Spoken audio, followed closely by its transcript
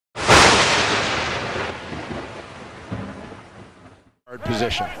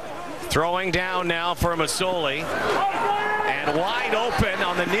Position. Throwing down now for Masoli. And wide open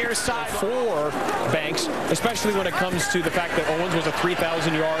on the near side for Banks, especially when it comes to the fact that Owens was a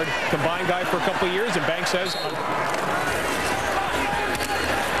 3,000-yard combined guy for a couple of years, and Banks says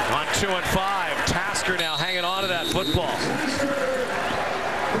on 2 and 5. Tasker now hanging on to that football.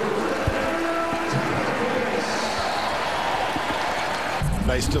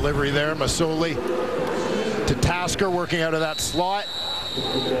 Nice delivery there, Masoli to Tasker, working out of that slot.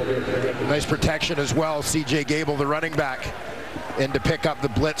 Nice protection as well. C.J. Gable, the running back, in to pick up the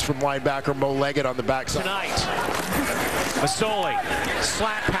blitz from linebacker Mo Leggett on the backside. Tonight, Masoli,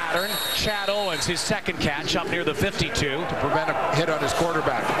 slant pattern. Chad Owens, his second catch up near the 52. To prevent a hit on his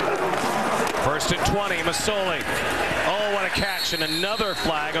quarterback. 1st and 20, Masoli. Oh, what a catch, and another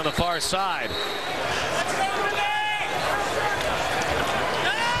flag on the far side.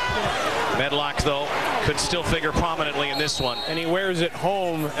 Medlock, though, could still figure prominently in this one. And he wears it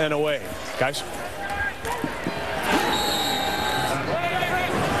home and away. Guys.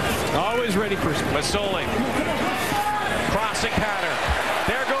 Always ready for Masoli. Crossing pattern.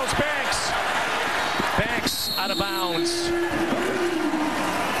 There goes Banks. Banks out of bounds.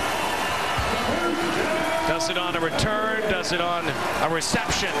 Does it on a return, does it on a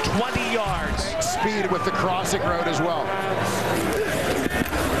reception. 20 yards. Speed with the crossing route as well.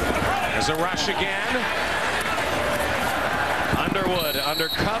 There's a rush again. Underwood under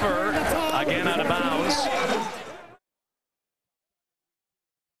cover, again out of bounds.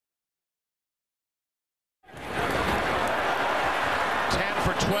 10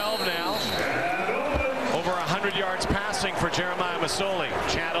 for 12 now. Over 100 yards passing for Jeremiah Masoli.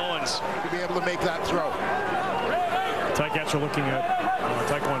 Chad Owens To be able to make that throw. Tight catcher looking at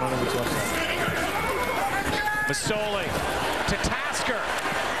Taekwondo Underwood's left side. Masoli to Tasker.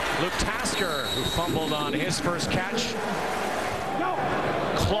 Luke Tasker, who fumbled on his first catch.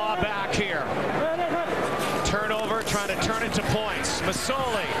 Claw back here. Turnover, trying to turn it to points.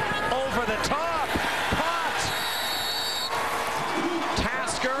 Masoli over the top. Caught.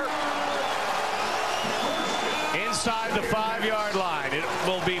 Tasker inside the 5-yard line. It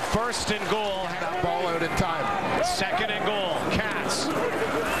will be 1st and goal. That ball out in time. 2nd and goal. Cats.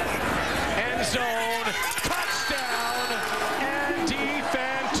 End zone. Touchdown. And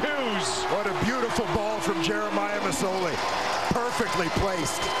defense. What a beautiful ball from Jeremiah Masoli. Perfectly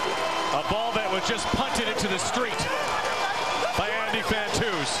placed. A ball that was just punted into the street by Andy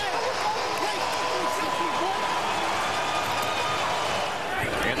Fantuz.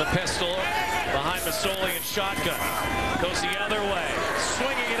 In the pistol, behind Masoli and shotgun. Goes the other way.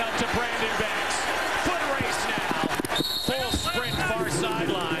 Swinging it up to Brandon Banks. Foot race now. Full sprint far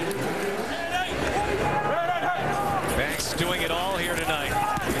sideline. Banks doing it all here tonight.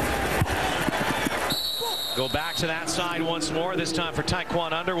 Go back to that side once more, this time for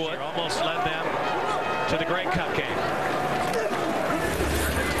Taekwon Underwood. Almost led them to the Grey Cup game.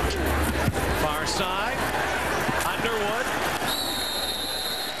 Far side, Underwood.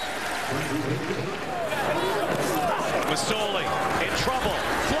 Masoli in trouble,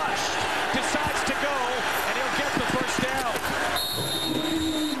 flushed, decides to go, and he'll get the first down.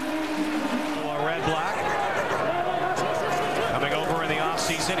 Red-black. Coming over in the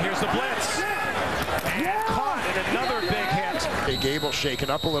offseason, here's the blitz. And caught in another big hit. Gable shaken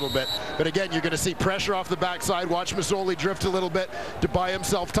up a little bit, but again, you're going to see pressure off the backside. Watch Masoli drift a little bit to buy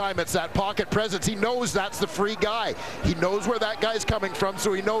himself time. It's that pocket presence. He knows that's the free guy. He knows where that guy's coming from,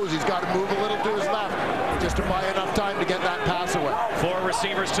 so he knows he's got to move a little to his left just to buy enough time to get that pass away. 4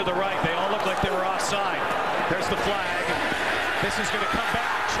 receivers to the right. They all look like they were offside. There's the flag. This is going to come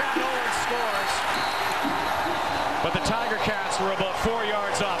back. Chad Owens scores. But the Tiger Cats were about 4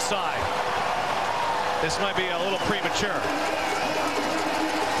 yards offside. This might be a little premature.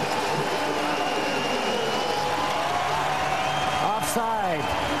 Offside.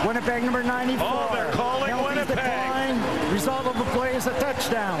 Winnipeg number 94. Oh, they're calling Penalties Winnipeg. Decline. Result of the play is a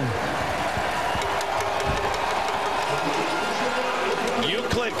touchdown.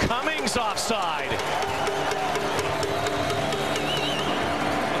 Euclid Cummings offside.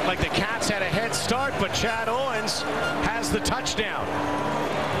 Looked like the Cats had a head start, but Chad Owens has the touchdown.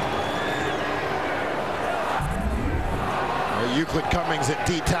 Euclid Cummings at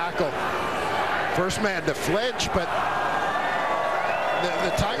D tackle. First man to flinch, but the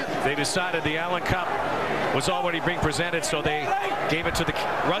Tigers. They decided the Allen Cup was already being presented, so they gave it to the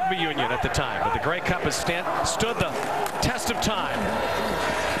rugby union at the time. But the Grey Cup has stood the test of time.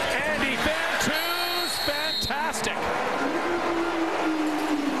 Andy Fantuz, fantastic.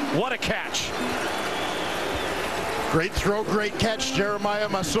 What a catch. Great throw, great catch. Jeremiah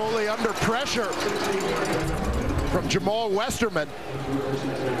Masoli under pressure. from Jamal Westerman,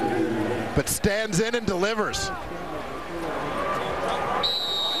 but stands in and delivers.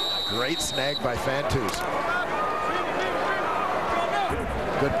 Great snag by Fantus.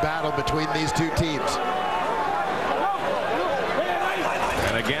 Good battle between these two teams.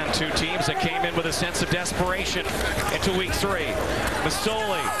 And again, two teams that came in with a sense of desperation into week 3.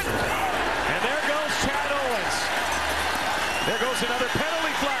 Masoli. And there goes Chad Owens. There goes another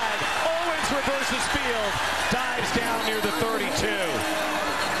penalty flag. Owens reverses field. Dives down near the 32.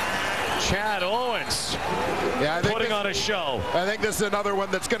 Chad Owens putting on a show. I think this is another one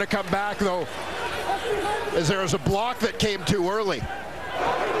that's going to come back, though, as there was a block that came too early.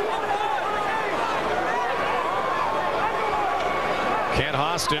 Kent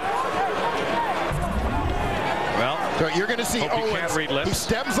Hostin. Well, so you're going to see Owens. He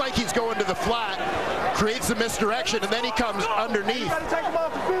stems like he's going to the flat, creates a misdirection, and then he comes underneath.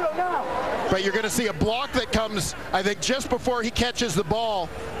 But you're going to see a block that comes, I think, just before he catches the ball.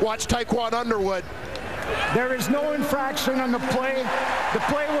 Watch Taekwon Underwood. There is no infraction on the play. The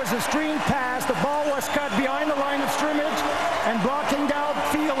play was a screen pass. The ball was cut behind the line of scrimmage, and blocking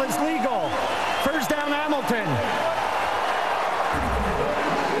downfield is legal. First down, Hamilton.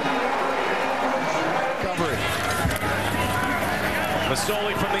 Covered.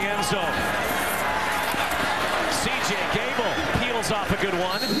 Masoli from the end zone. C.J. Gable peels off a good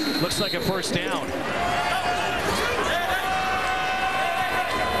one. Looks like a first down.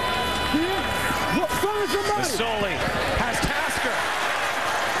 Masoli has Tasker.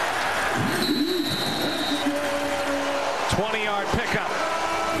 20-yard pickup.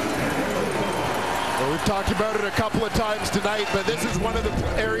 Well, we've talked about it a couple of times tonight, but this is one of the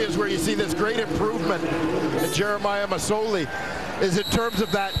areas where you see this great improvement in Jeremiah Masoli, is in terms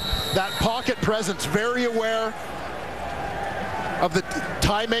of that pocket presence, very aware of the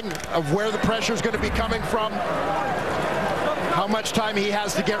timing of where the pressure is going to be coming from, how much time he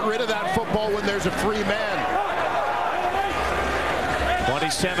has to get rid of that football when there's a free man.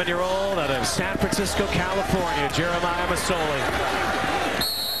 27-year-old out of San Francisco, California, Jeremiah Masoli.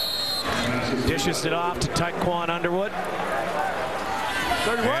 Dishes it off to Taekwon Underwood.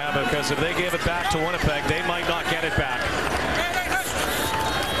 Yeah, because if they gave it back to Winnipeg, they might not get it back.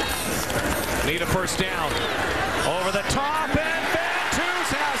 Need a first down. Over the top, and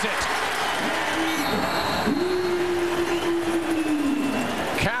Fantus has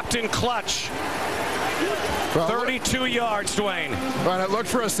it. Captain Clutch. 32 yards, Dwayne. Well, it looked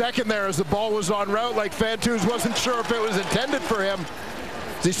for a second there as the ball was en route, like Fantus wasn't sure if it was intended for him.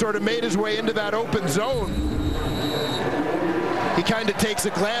 He sort of made his way into that open zone. He kind of takes a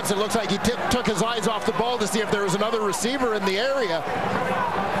glance. It looks like he took his eyes off the ball to see if there was another receiver in the area.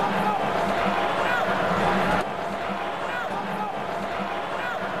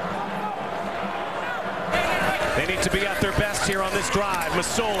 They need to be at their best here on this drive.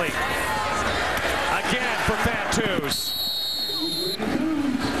 Masoli again for Fantus.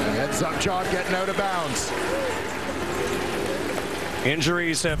 Heads up job getting out of bounds.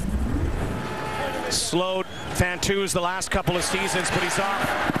 Injuries have slowed Fantus the last couple of seasons, but he's off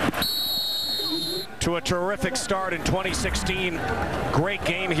to a terrific start in 2016. Great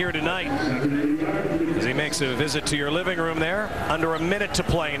game here tonight as he makes a visit to your living room there. Under a minute to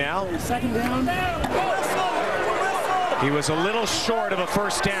play now. Second down. He was a little short of a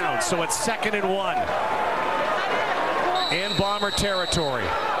first down, so it's 2nd and 1. In Bomber territory.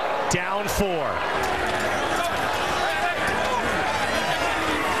 Down 4.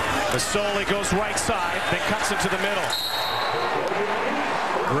 Masoli goes right side, then cuts into the middle.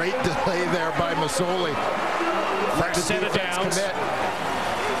 Great delay there by Masoli. First set of downs.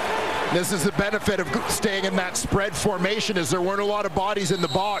 This is the benefit of staying in that spread formation, as there weren't a lot of bodies in the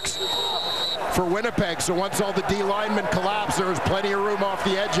box for Winnipeg. So once all the D linemen collapsed, there was plenty of room off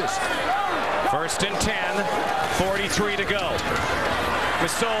the edges. 1st and 10, 43 to go.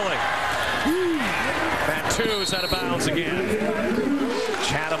 Masoli. Fantus out of bounds again.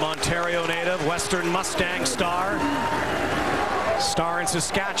 Chatham, Ontario native, Western Mustang star. Star in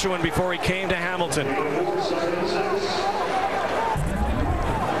Saskatchewan before he came to Hamilton.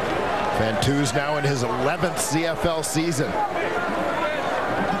 Fantus now in his 11th CFL season.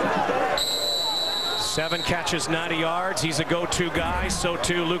 7 catches, 90 yards. He's a go-to guy. So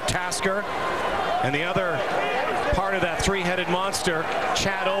too Luke Tasker. And the other part of that three-headed monster,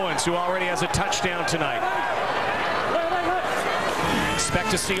 Chad Owens, who already has a touchdown tonight.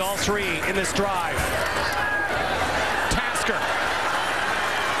 Expect to see all 3 in this drive. Tasker.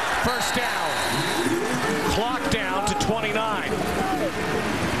 First down. Clock down to 29.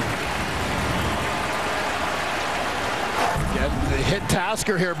 Again, hit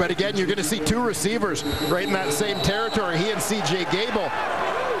Tasker here, but again, you're going to see two receivers right in that same territory. He and CJ Gable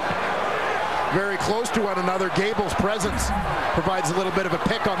very close to one another. Gable's presence provides a little bit of a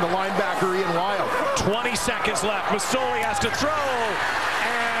pick on the linebacker, Ian Wild. 20 seconds left. Masoli has to throw,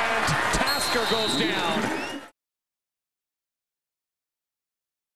 and Tasker goes down.